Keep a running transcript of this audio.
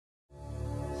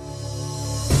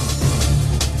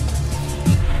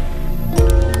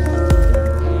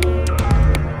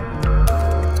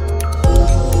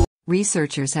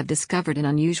researchers have discovered an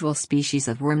unusual species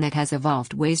of worm that has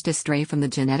evolved ways to stray from the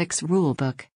genetics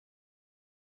rulebook.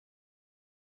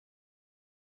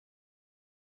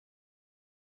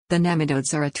 The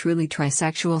nematodes are a truly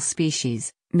trisexual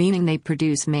species, meaning they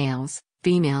produce males,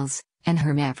 females, and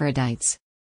hermaphrodites.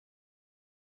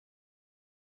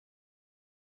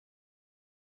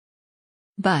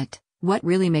 But what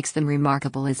really makes them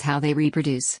remarkable is how they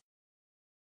reproduce.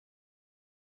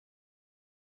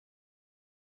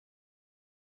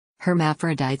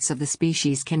 Hermaphrodites of the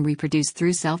species can reproduce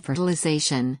through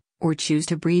self-fertilization, or choose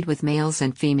to breed with males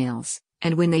and females,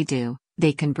 and when they do,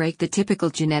 they can break the typical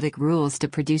genetic rules to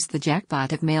produce the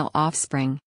jackpot of male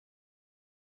offspring.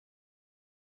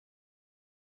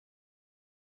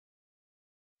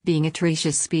 Being a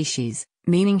trioecious species,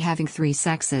 meaning having 3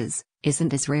 sexes,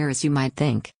 isn't as rare as you might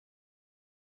think.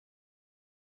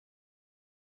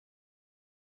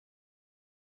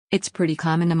 It's pretty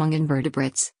common among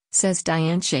invertebrates, says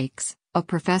Dianne Shakes, a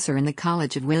professor in the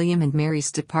College of William and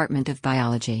Mary's Department of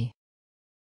Biology.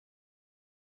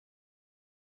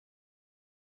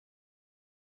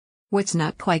 What's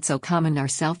not quite so common are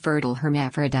self-fertile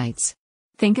hermaphrodites.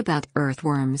 Think about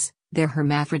earthworms, they're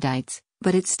hermaphrodites,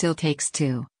 but it still takes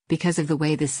 2, because of the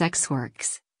way the sex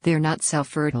works, they're not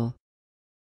self-fertile.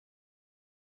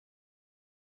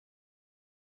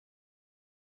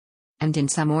 And in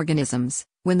some organisms,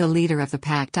 when the leader of the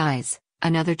pack dies,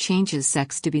 another changes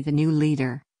sex to be the new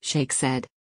leader, Shakes said.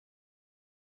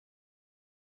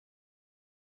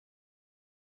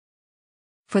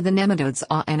 For the nematodes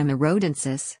and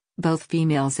Hermaphrodites, both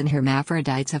females and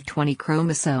hermaphrodites have 20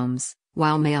 chromosomes,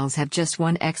 while males have just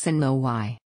one X and no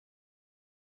Y.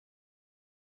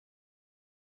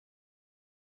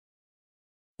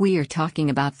 We are talking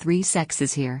about 3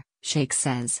 sexes here, Shakes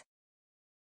says.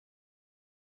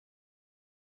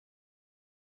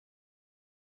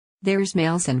 There's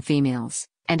males and females,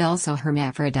 and also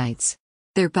hermaphrodites.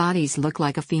 Their bodies look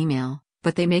like a female,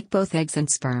 but they make both eggs and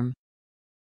sperm.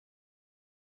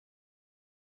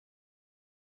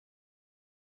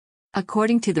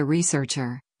 According to the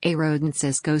researcher,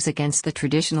 Hermaphrodites goes against the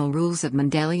traditional rules of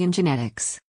Mendelian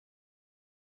genetics.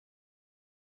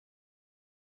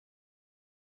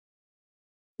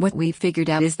 What we've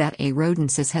figured out is that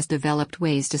Hermaphrodites has developed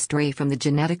ways to stray from the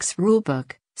genetics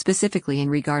rulebook, specifically in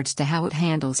regards to how it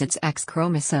handles its X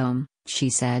chromosome, she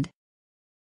said.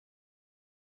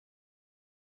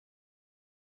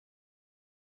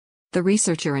 The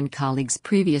researcher and colleagues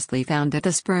previously found that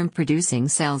the sperm-producing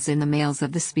cells in the males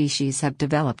of the species have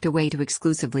developed a way to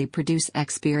exclusively produce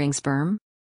X-bearing sperm.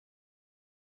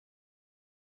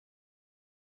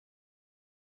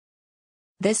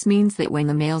 This means that when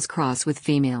the males cross with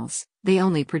females, they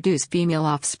only produce female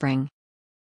offspring.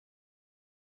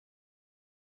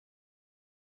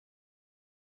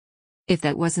 If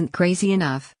that wasn't crazy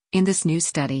enough, in this new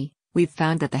study, we've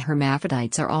found that the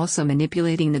hermaphrodites are also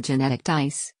manipulating the genetic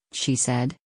dice, she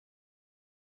said.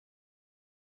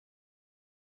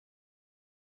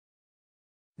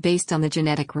 Based on the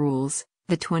genetic rules,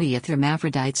 the 20th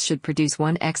hermaphrodites should produce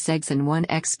 1 X eggs and 1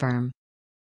 X sperm.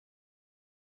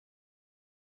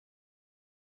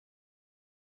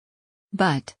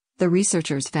 But, the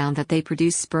researchers found that they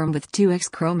produce sperm with 2 X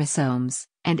chromosomes,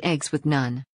 and eggs with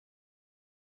none.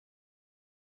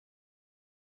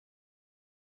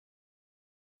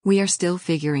 We are still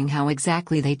figuring how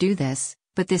exactly they do this,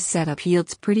 but this setup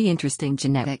yields pretty interesting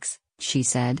genetics, she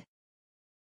said.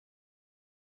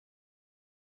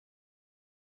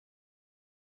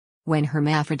 When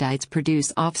hermaphrodites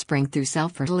produce offspring through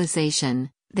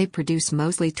self-fertilization, they produce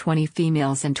mostly 20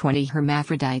 females and 20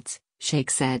 hermaphrodites,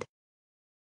 Shakes said.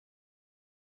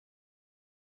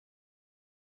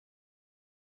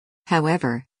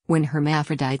 However, when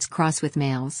hermaphrodites cross with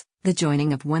males, the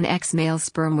joining of 1 X male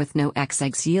sperm with no X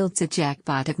eggs yields a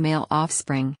jackpot of male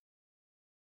offspring.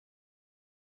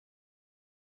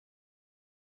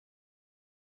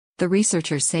 The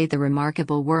researchers say the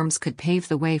remarkable worms could pave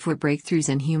the way for breakthroughs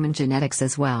in human genetics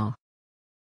as well.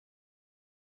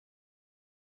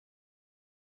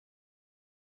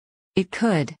 It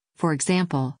could, for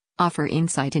example, offer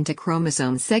insight into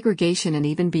chromosome segregation and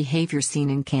even behavior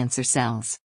seen in cancer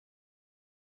cells.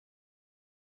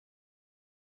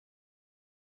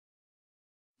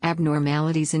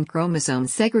 Abnormalities in chromosome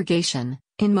segregation,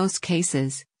 in most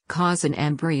cases, cause an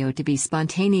embryo to be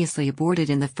spontaneously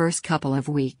aborted in the first couple of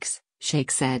weeks,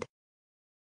 Shakes said.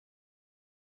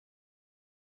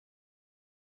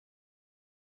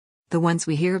 The ones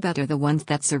we hear about are the ones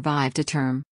that survive to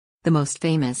term. The most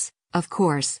famous, of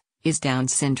course, is Down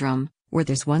syndrome, where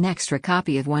there's 1 extra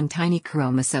copy of 1 tiny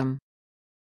chromosome.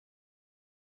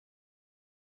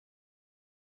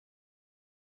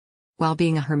 While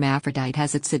being a hermaphrodite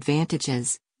has its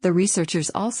advantages, the researchers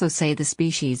also say the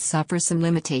species suffers some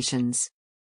limitations.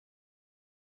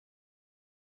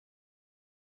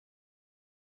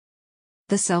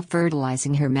 The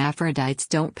self-fertilizing hermaphrodites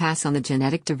don't pass on the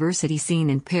genetic diversity seen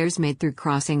in pairs made through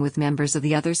crossing with members of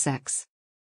the other sex.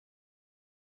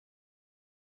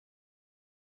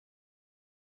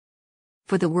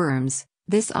 For the worms,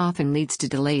 this often leads to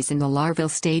delays in the larval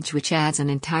stage, which adds an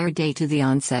entire day to the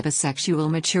onset of sexual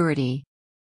maturity.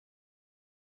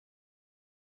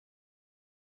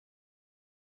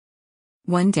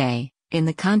 One day, in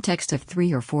the context of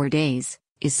 3 or 4 days,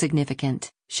 is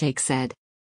significant, Shakes said.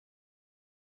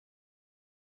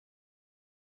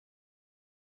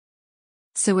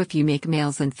 So if you make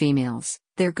males and females,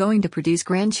 they're going to produce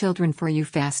grandchildren for you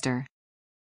faster.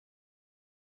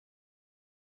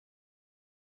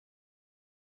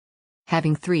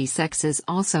 Having 3 sexes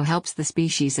also helps the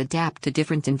species adapt to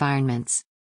different environments.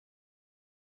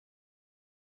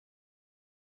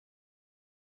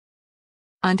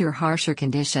 Under harsher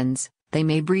conditions, they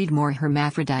may breed more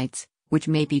hermaphrodites, which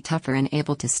may be tougher and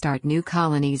able to start new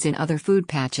colonies in other food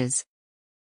patches.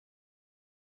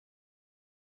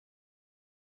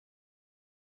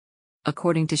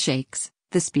 According to Shakes,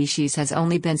 the species has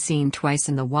only been seen twice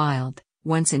in the wild,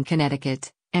 once in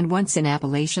Connecticut, and once in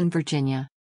Appalachian, Virginia.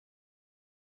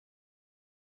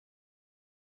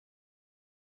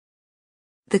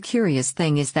 The curious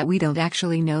thing is that we don't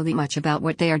actually know that much about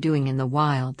what they are doing in the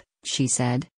wild, she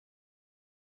said.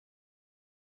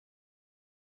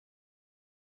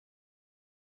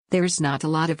 There's not a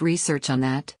lot of research on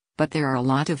that, but there are a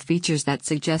lot of features that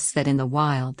suggest that in the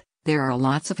wild, there are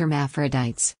lots of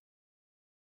hermaphrodites.